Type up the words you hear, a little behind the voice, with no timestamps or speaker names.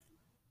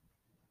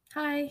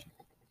Hi,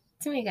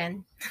 it's me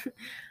again.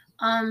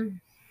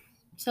 um,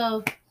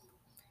 so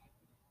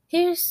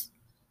here's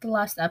the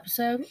last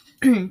episode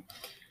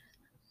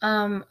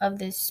of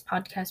this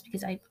podcast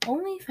because I've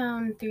only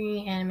found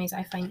three animes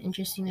I find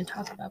interesting to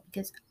talk about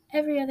because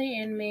every other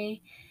anime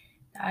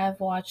that I've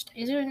watched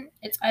isn't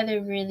it's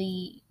either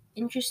really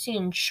interesting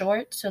and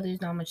short, so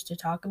there's not much to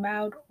talk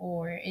about,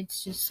 or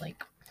it's just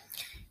like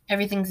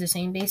everything's the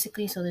same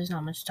basically, so there's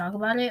not much to talk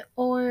about it,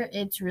 or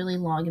it's really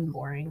long and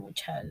boring,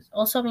 which has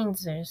also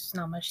means there's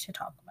not much to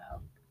talk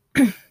about.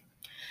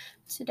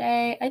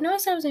 Today, I know I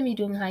said I was going to be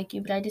doing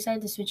Haikyuu, but I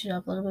decided to switch it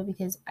up a little bit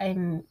because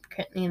I'm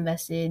currently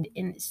invested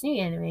in this new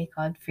anime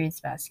called Fruits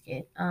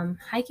Basket.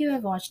 Haikyuu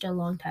I've watched a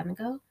long time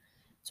ago,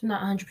 so I'm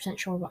not 100%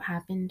 sure what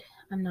happened.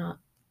 I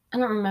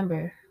don't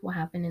remember what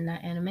happened in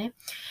that anime.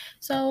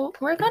 So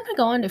we're going to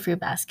go on to Fruit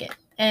Basket,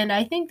 and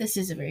I think this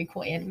is a very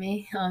cool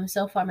anime.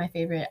 So far my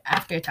favorite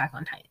after Attack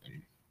on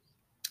Titan.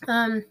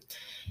 Um,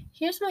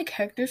 Here's my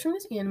characters from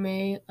this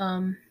anime.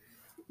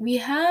 We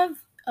have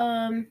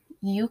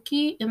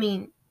Yuki.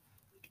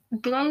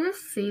 Did I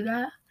just say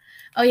that?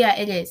 Oh yeah,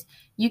 it is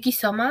Yuki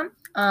Soma,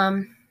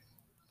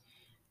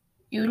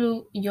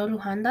 Yoru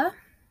Handa,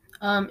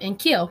 and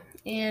Kyo.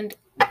 And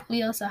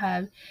we also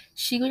have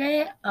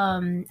Shigure,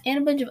 and a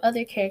bunch of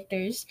other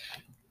characters.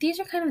 These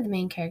are kind of the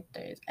main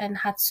characters, and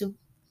Hatsugura,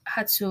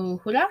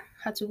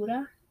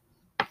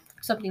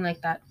 something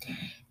like that.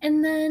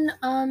 And then,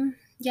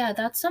 yeah,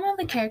 that's some of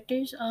the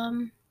characters.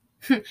 Let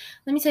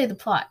me tell you the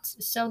plot.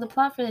 So the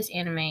plot for this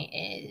anime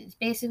is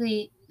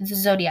basically the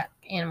zodiac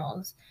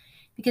animals,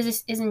 because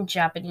this isn't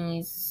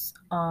Japanese.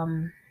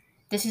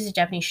 This is a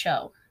Japanese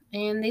show,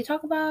 and they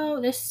talk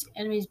about this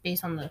anime is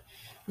based on the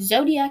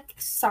zodiac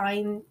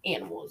sign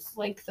animals,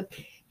 like the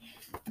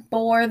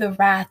boar, the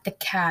rat, the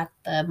cat,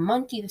 the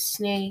monkey, the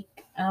snake.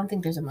 I don't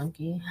think there's a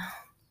monkey.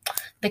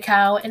 The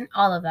cow, and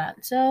all of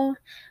that. So,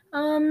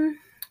 um,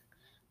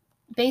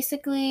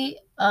 basically,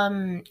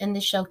 in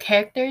the show,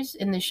 characters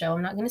in the show.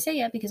 I'm not gonna say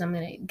yet because I'm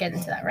gonna get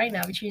into that right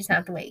now, but you just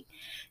have to wait.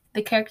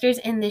 The characters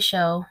in the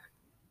show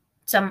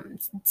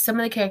some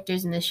of the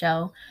characters in the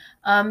show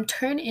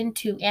turn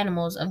into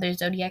animals of their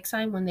zodiac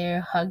sign when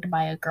they're hugged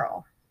by a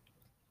girl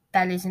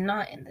that is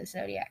not in the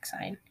zodiac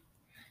sign.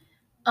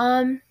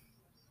 Um,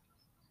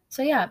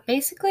 so yeah,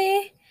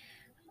 basically,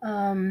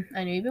 I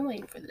know you've been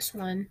waiting for this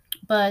one,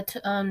 but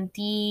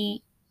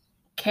the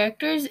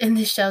characters in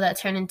the show that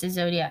turn into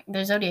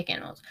their zodiac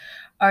animals,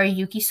 are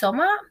Yuki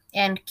Soma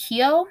and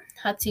Kyo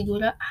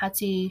Hatsigura.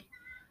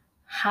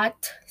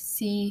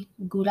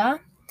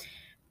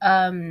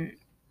 Um,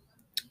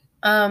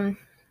 um,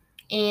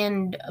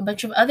 and a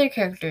bunch of other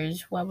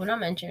characters who I will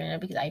not mention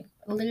it because I'm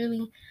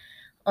literally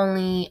on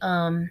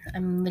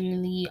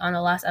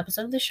the last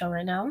episode of the show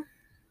right now.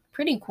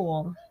 Pretty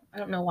cool. I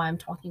don't know why I'm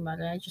talking about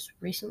it. I just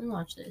recently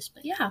watched this,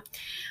 but yeah.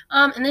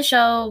 In the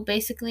show,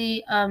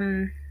 basically,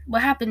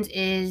 what happens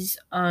is,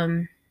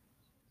 I'm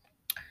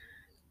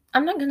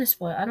not gonna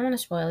spoil. I don't want to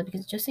spoil it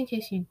because just in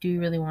case you do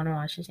really want to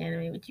watch this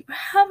anime, which you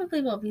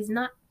probably will, because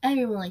not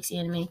everyone likes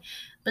anime.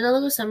 But a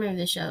little summary of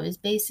the show is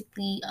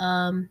basically,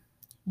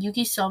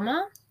 Yuki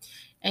Soma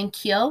and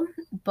Kyo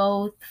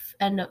both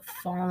end up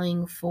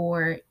falling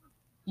for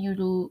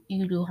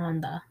Yuru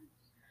Honda.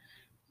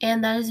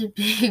 And that is a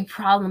big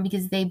problem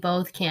because they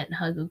both can't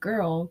hug a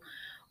girl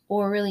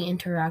or really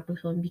interact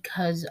with one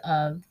because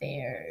of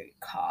their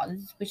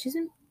cause, which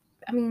isn't,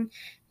 I mean,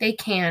 they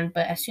can,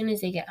 but as soon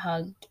as they get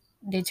hugged,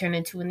 they turn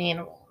into an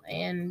animal.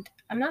 And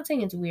I'm not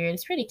saying it's weird,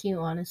 it's pretty cute,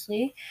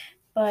 honestly,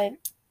 but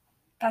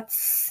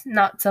that's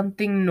not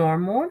something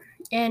normal.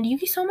 And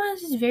Yuki Soma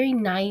is very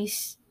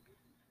nice.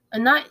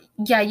 Not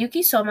Yeah,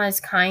 Yuki Soma is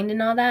kind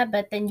and all that,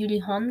 but then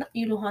Yuru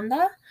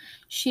Honda,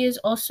 she's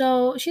a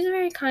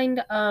very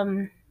kind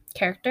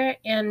character,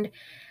 and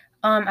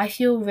I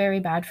feel very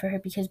bad for her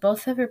because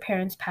both of her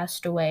parents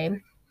passed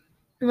away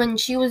when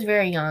she was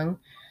very young.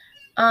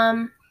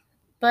 Um,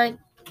 but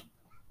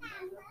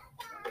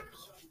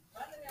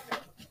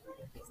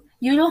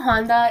Yuru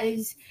Honda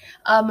is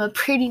a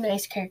pretty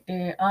nice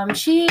character.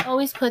 She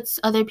always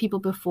puts other people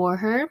before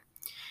her,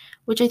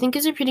 which I think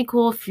is a pretty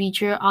cool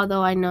feature,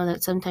 although I know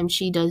that sometimes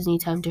she does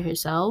need time to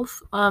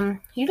herself.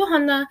 Yudo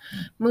Honda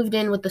moved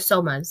in with the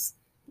Somas.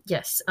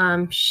 Yes,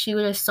 she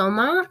was a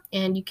Soma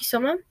and Yuki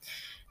Soma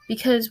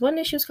because one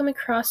day she was coming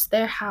across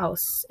their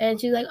house and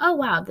she's like, oh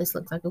wow, this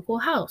looks like a cool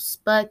house.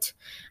 But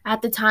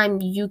at the time,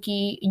 I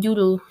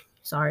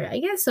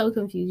get so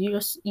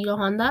confused. Yudo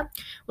Honda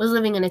was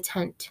living in a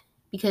tent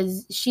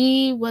because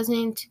she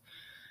wasn't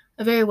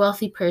a very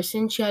wealthy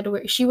person. She had to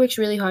work. She works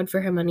really hard for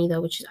her money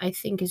though, which I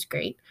think is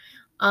great.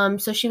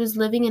 So she was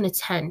living in a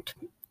tent,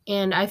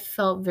 and I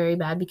felt very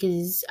bad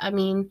because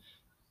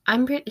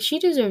she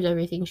deserves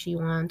everything she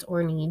wants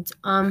or needs.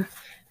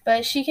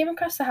 But she came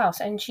across the house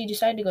and she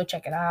decided to go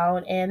check it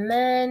out, and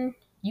then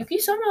Yuki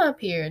Soma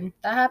appeared.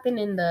 That happened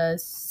in the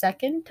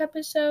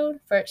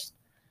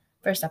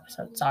first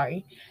episode.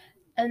 Sorry,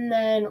 and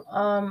then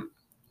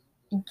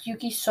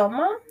Yuki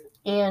Soma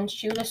and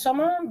Shuda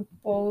Soma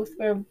both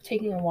were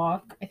taking a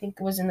walk. I think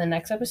it was in the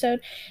next episode.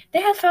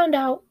 They had found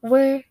out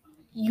where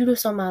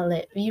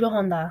Yudo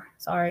Honda.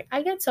 Sorry.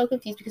 I get so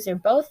confused because they're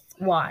both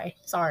Y.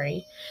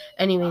 Sorry.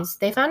 Anyways,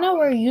 they found out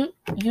where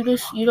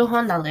Yudo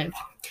Honda lived.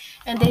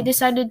 And they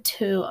decided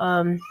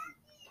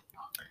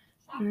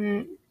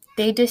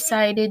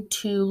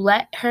to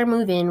let her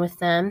move in with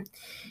them,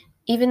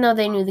 even though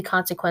they knew the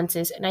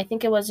consequences. And I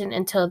think it wasn't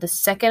until the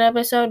second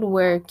episode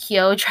where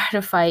Kyo tried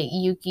to fight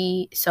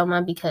Yuki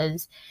Soma,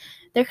 because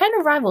they're kind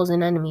of rivals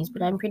and enemies,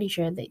 but I'm pretty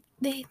sure they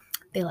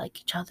like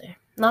each other.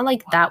 Not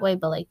like that way,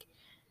 but like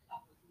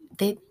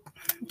they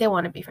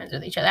want to be friends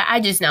with each other.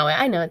 I just know it.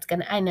 I know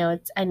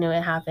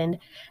it happened.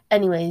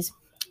 Anyways,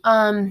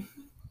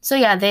 so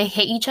yeah, they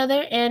hate each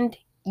other, and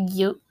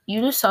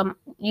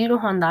Yudo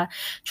Honda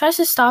tries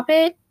to stop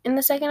it in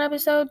the second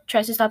episode,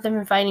 tries to stop them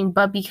from fighting,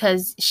 but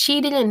because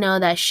she didn't know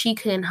that she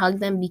couldn't hug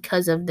them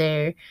because of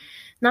their,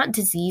 not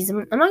disease. I'm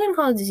not going to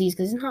call it disease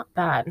because it's not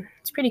bad.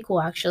 It's pretty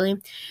cool, actually.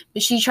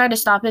 But she tried to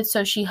stop it,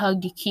 so she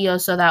hugged Kyo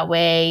so that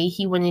way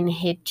he wouldn't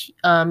hit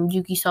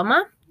Yuki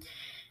Soma.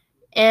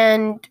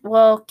 And,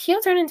 well, Kyo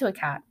turned into a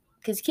cat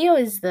because Kyo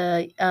is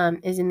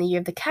in the year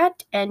of the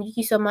cat, and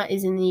Yuki Soma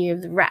is in the year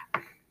of the rat.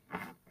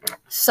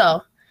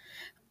 So,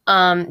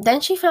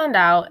 then she found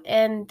out,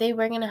 and they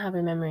were going to have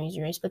her memories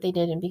erased, but they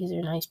didn't because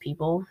they're nice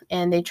people,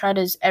 and they tried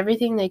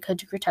everything they could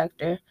to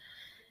protect her.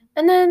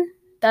 And then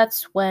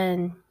that's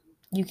when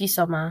Yuki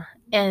Soma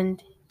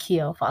and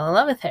Kyo fall in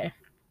love with her.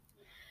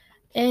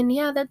 And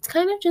yeah, that's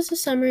kind of just a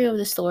summary of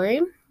their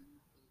story.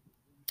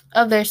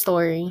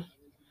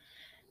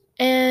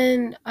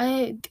 And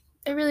I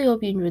really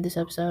hope you enjoyed this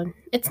episode.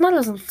 It's not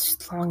as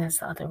long as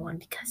the other one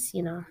because,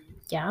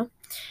 yeah.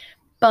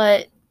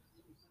 But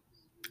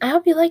I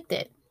hope you liked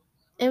it.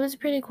 It was a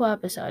pretty cool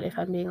episode, if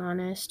I'm being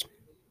honest.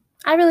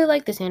 I really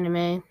like this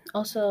anime.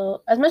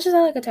 Also, as much as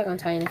I like Attack on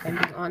Titan, if I'm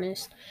being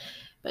honest.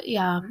 But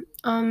yeah,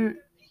 I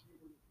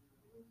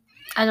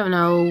don't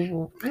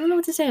know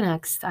what to say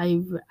next.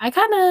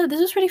 This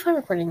was pretty fun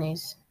recording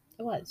these.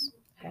 It was.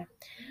 Okay.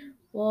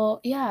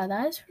 Well, yeah,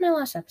 that is for my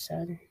last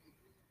episode.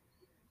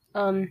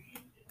 I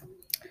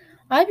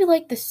hope you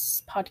like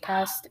this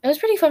podcast. It was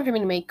pretty fun for me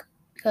to make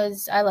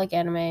because I like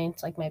anime.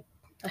 It's like I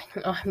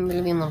don't know, I'm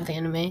really in love with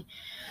anime.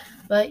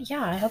 But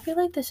yeah, I hope you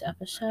like this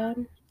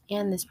episode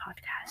and this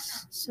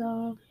podcast.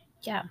 So,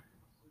 yeah.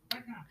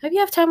 Hope you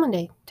have time one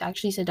day to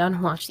actually sit down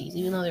and watch these,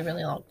 even though they're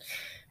really long.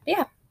 But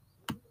yeah.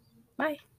 Bye.